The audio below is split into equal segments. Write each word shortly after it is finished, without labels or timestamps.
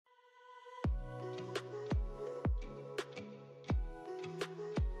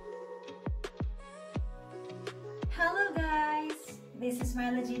this is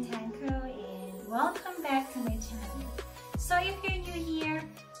Melody Tanko and welcome back to my channel. So if you're new here,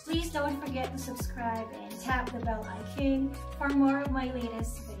 please don't forget to subscribe and tap the bell icon for more of my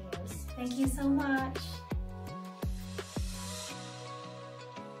latest videos. Thank you so much.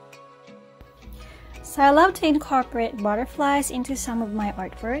 So I love to incorporate butterflies into some of my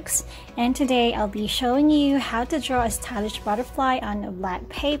artworks, and today I'll be showing you how to draw a stylish butterfly on a black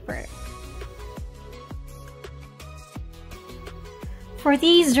paper. For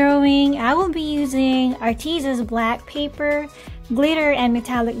this drawing, I will be using Arteza's black paper, glitter and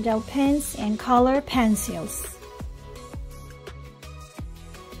metallic gel pens, and color pencils.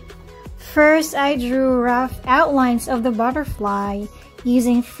 First, I drew rough outlines of the butterfly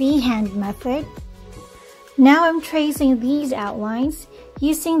using freehand method. Now I'm tracing these outlines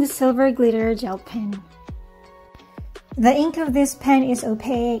using the silver glitter gel pen. The ink of this pen is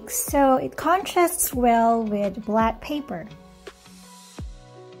opaque, so it contrasts well with black paper.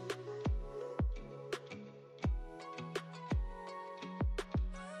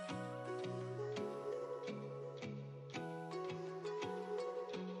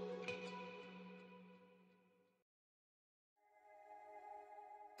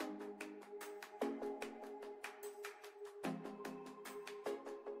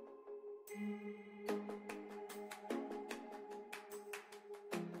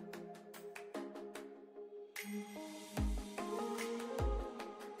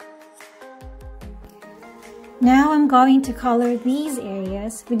 Now I'm going to color these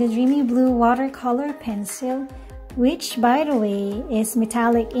areas with the Dreamy Blue watercolor pencil, which by the way is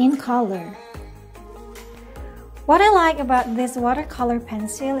metallic in color. What I like about this watercolor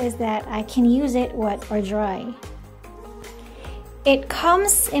pencil is that I can use it wet or dry. It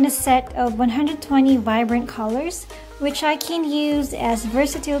comes in a set of 120 vibrant colors, which I can use as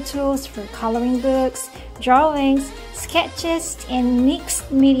versatile tools for coloring books, drawings, sketches, and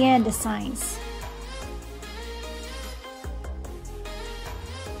mixed media designs.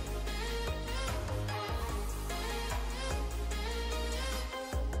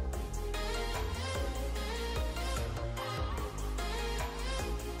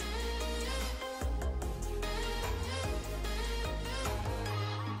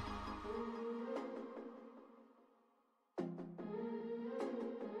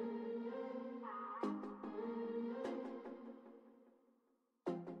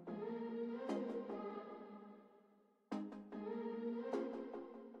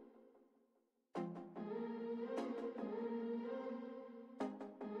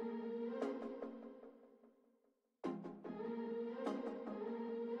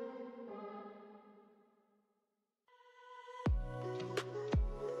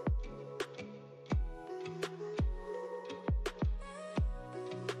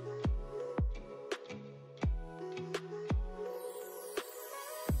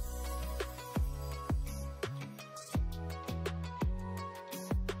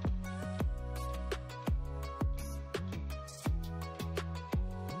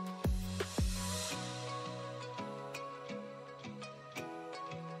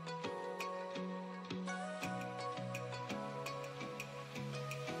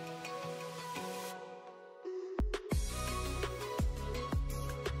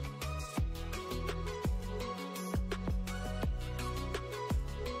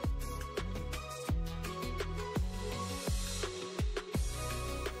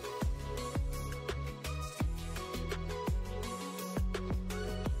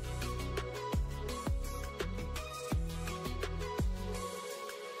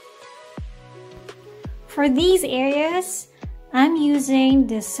 For these areas, I'm using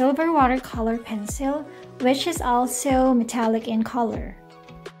the silver watercolor pencil, which is also metallic in color.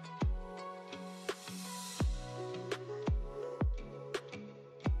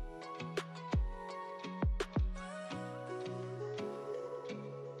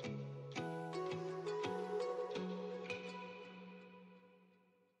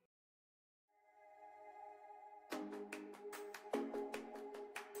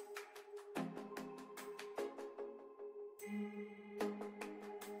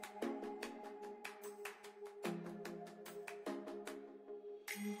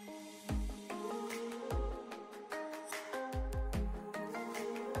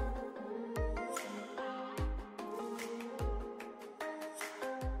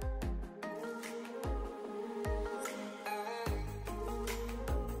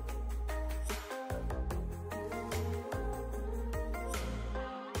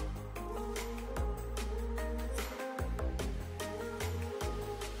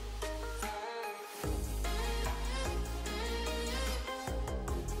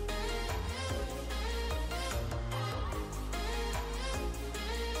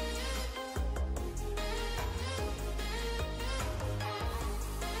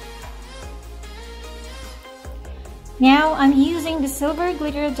 Now I'm using the silver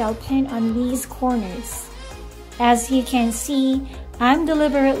glitter gel pen on these corners. As you can see, I'm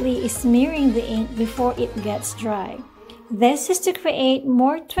deliberately smearing the ink before it gets dry. This is to create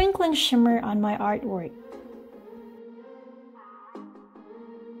more twinkling shimmer on my artwork.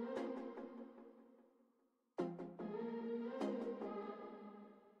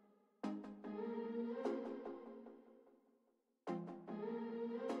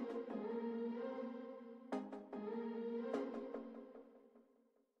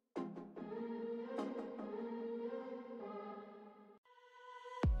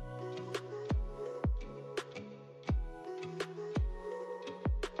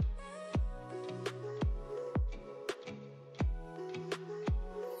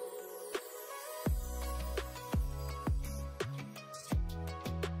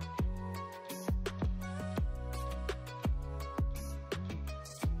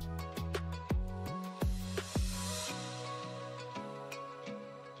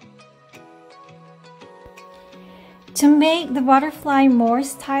 To make the butterfly more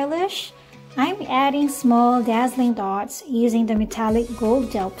stylish, I'm adding small dazzling dots using the metallic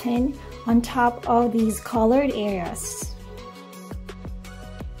gold gel pen on top of these colored areas.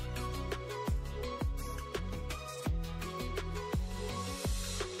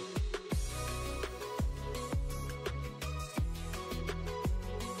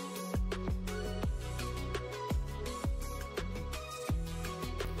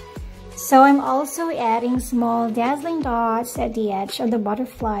 So I'm also adding small dazzling dots at the edge of the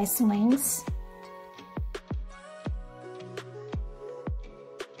butterfly's wings.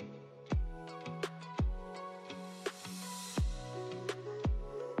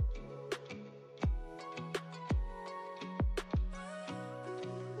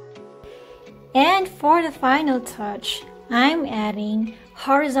 And for the final touch, I'm adding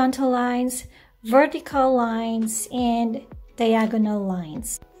horizontal lines, vertical lines, and diagonal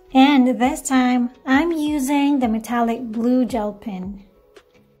lines. And this time, I'm using the metallic blue gel pen.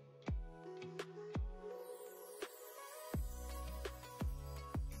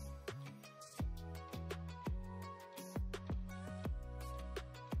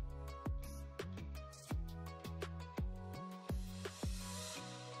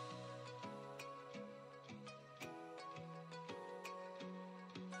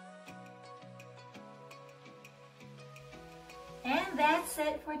 And that's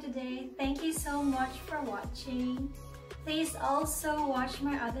it for today. Thank you so much for watching. Please also watch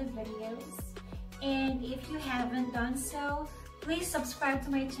my other videos. And if you haven't done so, please subscribe to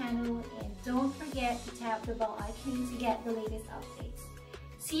my channel and don't forget to tap the bell icon to get the latest updates.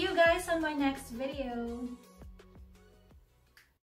 See you guys on my next video.